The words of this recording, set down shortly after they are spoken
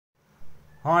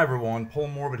Hi everyone, Paul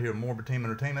Morbid here, Morbid Team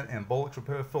Entertainment and Bolex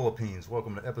Repair Philippines.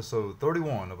 Welcome to episode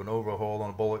 31 of an overhaul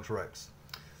on a Bolex Rex.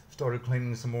 Started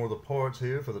cleaning some more of the parts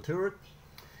here for the turret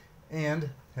and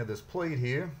had this plate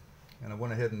here, and I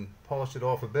went ahead and polished it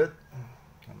off a bit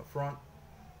on the front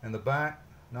and the back.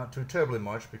 Not too terribly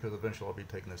much because eventually I'll be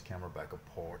taking this camera back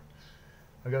apart.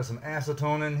 I got some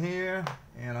acetone in here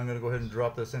and I'm going to go ahead and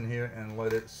drop this in here and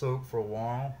let it soak for a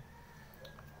while.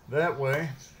 That way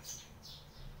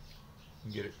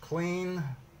and get it clean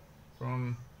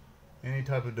from any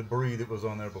type of debris that was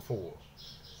on there before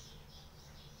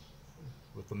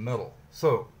with the metal.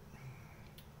 So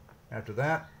after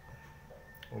that,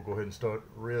 we'll go ahead and start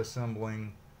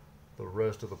reassembling the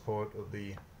rest of the part of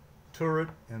the turret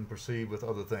and proceed with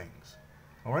other things.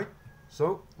 Alright,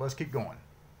 so let's keep going.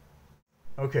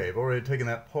 Okay, I've already taken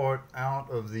that part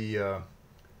out of the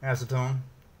acetone,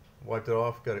 wiped it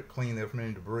off, got it clean there from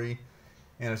any debris.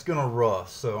 And it's going to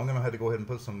rust, so I'm going to have to go ahead and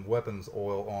put some weapons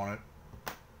oil on it.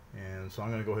 And so I'm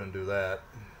going to go ahead and do that.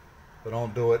 If I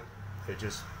don't do it,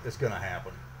 it's going to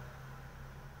happen.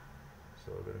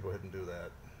 So I'm going to go ahead and do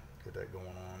that. Get that going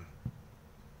on.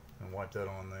 And wipe that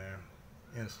on there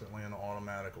instantly and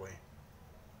automatically.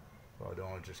 If I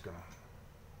don't, it's just going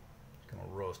to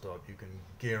rust up. You can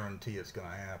guarantee it's going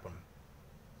to happen.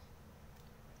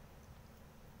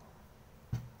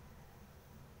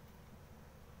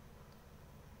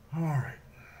 Alright,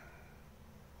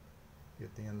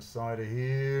 get the inside of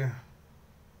here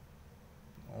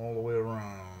all the way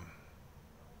around.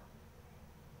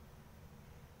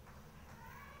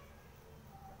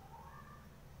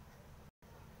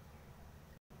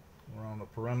 Around the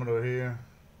perimeter here.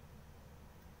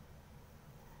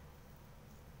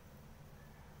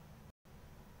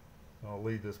 I'll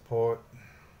leave this part.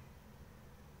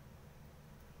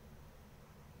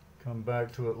 Come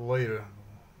back to it later.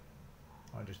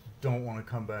 I just don't want to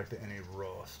come back to any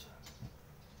rust.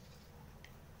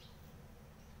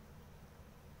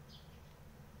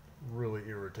 Really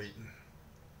irritating.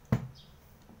 And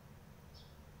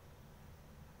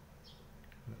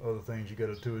other things you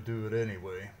got to do it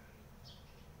anyway.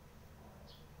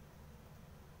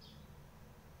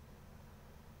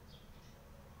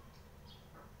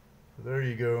 So there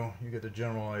you go. You get the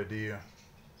general idea.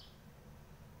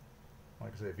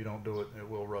 Like I say, if you don't do it, it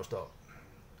will rust up.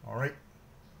 All right.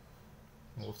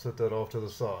 We'll set that off to the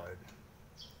side.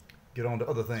 Get on to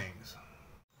other things.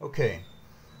 Okay,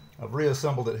 I've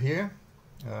reassembled it here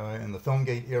in the film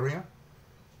gate area.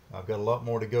 I've got a lot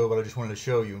more to go, but I just wanted to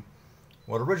show you.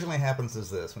 What originally happens is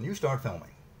this. When you start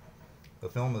filming, the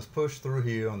film is pushed through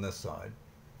here on this side,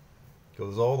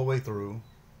 goes all the way through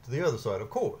to the other side, of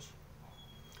course.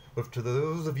 But to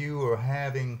those of you who are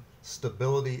having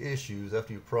stability issues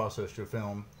after you've processed your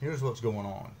film, here's what's going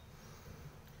on.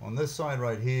 On this side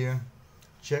right here,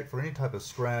 check for any type of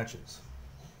scratches.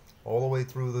 All the way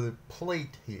through the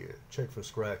plate here, check for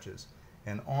scratches.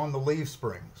 And on the leaf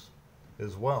springs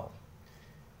as well.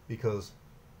 Because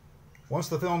once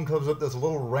the film comes up, there's a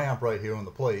little ramp right here on the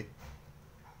plate.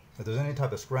 If there's any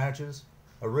type of scratches,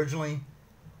 originally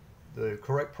the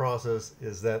correct process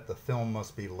is that the film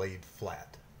must be laid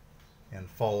flat and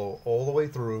follow all the way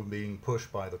through, being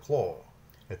pushed by the claw.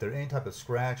 If there are any type of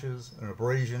scratches and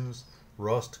abrasions,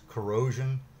 rust,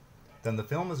 corrosion, then the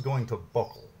film is going to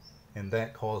buckle, and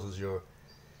that causes your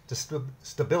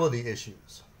stability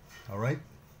issues. All right?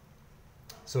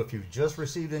 So if you've just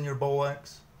received in your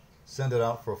Bolex, send it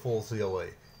out for a full CLA.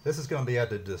 This is going to be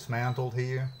had to dismantled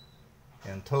here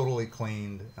and totally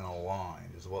cleaned and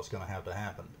aligned is what's going to have to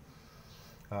happen.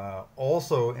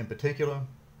 Also, in particular,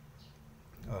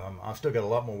 I've still got a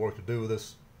lot more work to do with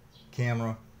this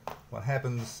camera. What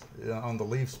happens on the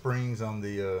leaf springs on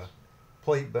the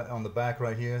plate on the back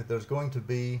right here, there's going to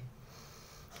be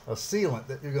a sealant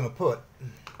that you're going to put,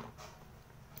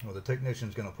 or the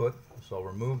technician's going to put. So I'll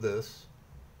remove this,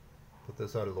 put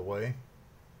this out of the way.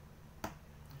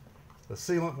 The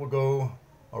sealant will go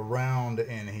around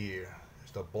in here.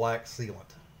 It's a black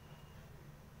sealant.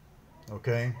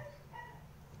 Okay?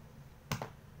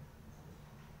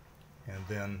 And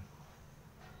then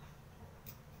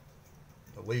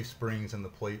the leaf springs and the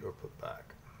plate are put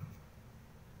back.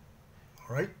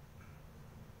 Right?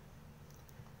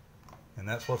 And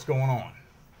that's what's going on.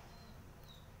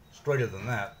 Straighter than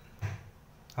that.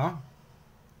 Huh?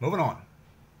 Moving on.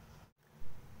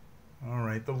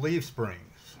 Alright, the leaf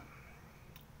springs.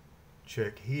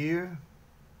 Check here.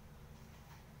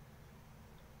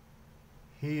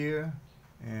 Here.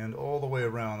 And all the way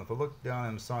around. If I look down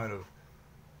inside of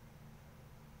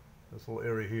this little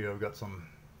area here, I've got some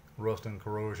rust and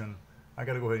corrosion. I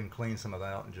got to go ahead and clean some of that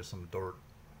out and just some dirt.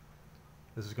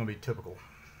 This is going to be typical.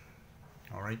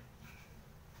 All right.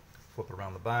 Flip it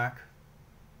around the back.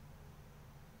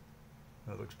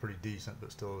 That looks pretty decent,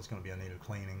 but still it's going to be a need of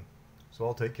cleaning. So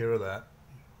I'll take care of that.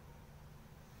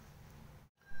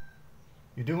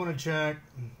 You do want to check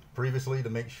previously to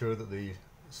make sure that the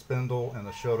spindle and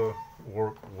the shutter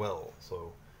work well.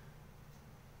 So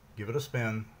give it a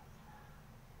spin.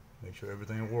 Make sure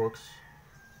everything works.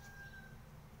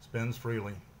 Spins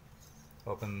freely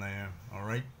up in there. All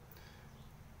right.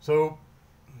 So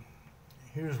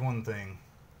here's one thing.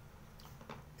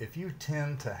 If you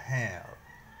tend to have,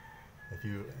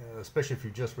 especially if you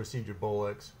just received your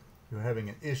Bolex, you're having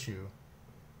an issue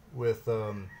with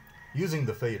using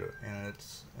the fader, and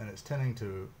it's tending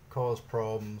to cause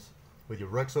problems with your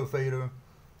Rexo fader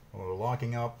or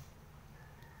locking up.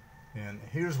 And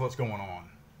here's what's going on.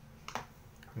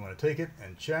 You want to take it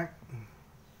and check.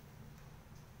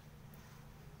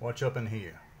 Watch up in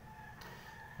here.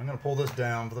 I'm going to pull this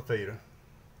down for the fader.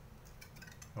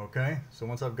 Okay, so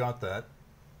once I've got that,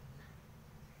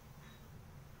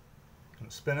 I'm going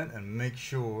to spin it and make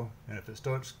sure, and if it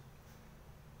starts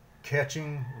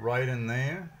catching right in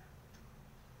there,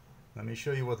 let me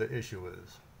show you what the issue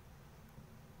is.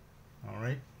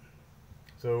 Alright,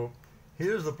 so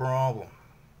here's the problem.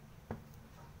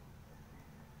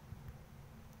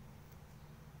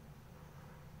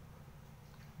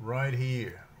 Right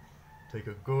here, take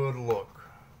a good look,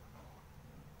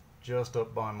 just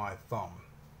up by my thumb.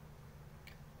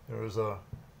 There's a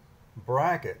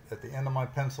bracket at the end of my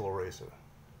pencil eraser.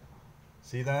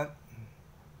 See that?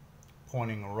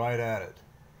 Pointing right at it.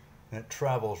 And it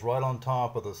travels right on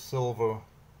top of the silver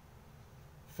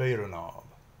fader knob.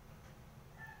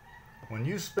 When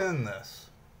you spin this,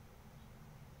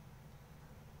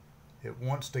 it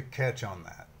wants to catch on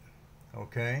that.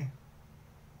 Okay?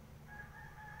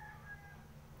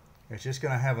 It's just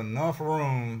going to have enough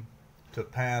room to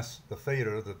pass the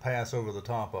fader, to pass over the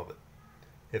top of it.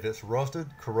 If it's rusted,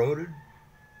 corroded,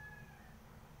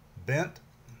 bent,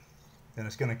 then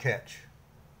it's going to catch.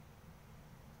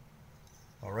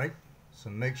 Alright? So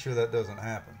make sure that doesn't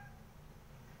happen.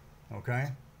 Okay?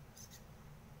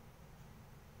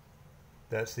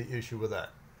 That's the issue with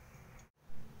that.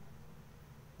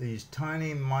 These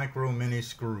tiny micro mini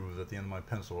screws at the end of my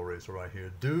pencil eraser right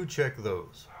here, do check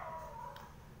those.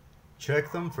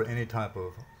 Check them for any type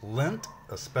of lint,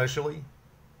 especially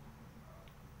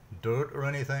dirt or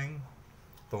anything.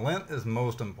 The lint is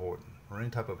most important, or any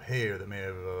type of hair that may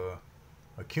have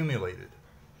accumulated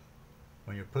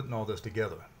when you're putting all this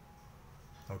together.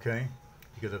 Okay?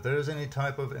 Because if there's any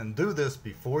type of, and do this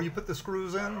before you put the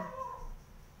screws in,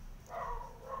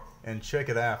 and check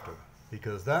it after,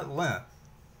 because that lint,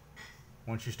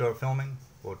 once you start filming,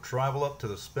 will travel up to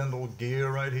the spindle gear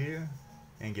right here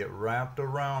and get wrapped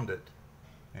around it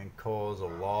and cause a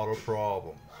lot of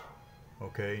problems.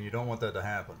 Okay, and you don't want that to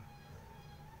happen.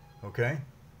 Okay,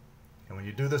 and when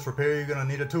you do this repair, you're going to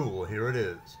need a tool. Here it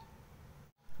is.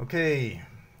 Okay,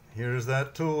 here's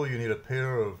that tool. You need a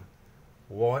pair of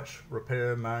watch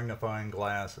repair magnifying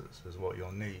glasses is what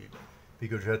you'll need,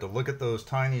 because you have to look at those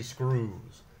tiny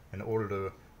screws in order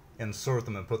to insert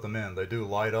them and put them in. They do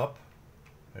light up,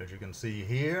 as you can see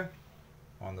here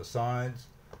on the sides,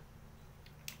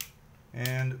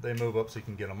 and they move up so you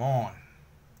can get them on.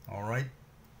 Alright,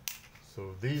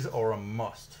 so these are a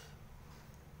must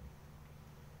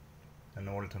in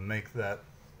order to make that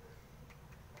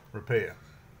repair.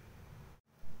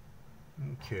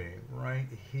 Okay, right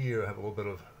here I have a little bit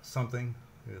of something,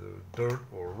 either dirt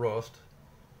or rust.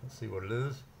 Let's see what it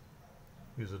is.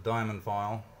 Use a diamond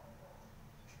file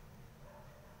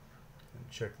and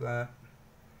check that.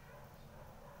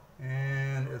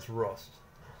 And it's rust,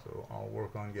 so I'll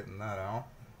work on getting that out.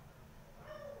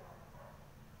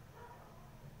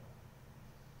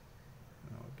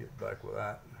 I'll get back with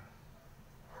that.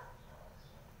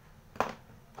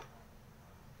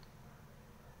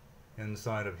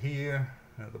 Inside of here,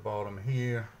 at the bottom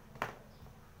here,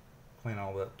 clean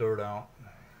all that dirt out.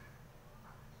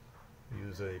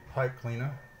 Use a pipe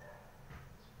cleaner.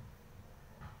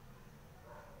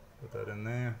 Put that in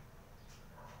there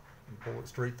and pull it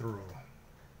straight through.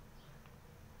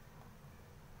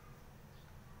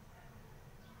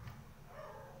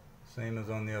 Same as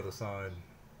on the other side.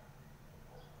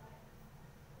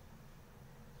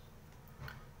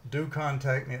 Do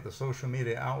contact me at the social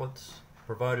media outlets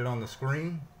provided on the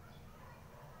screen.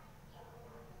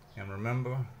 And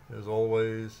remember, as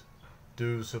always,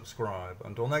 do subscribe.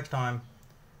 Until next time,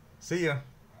 see ya.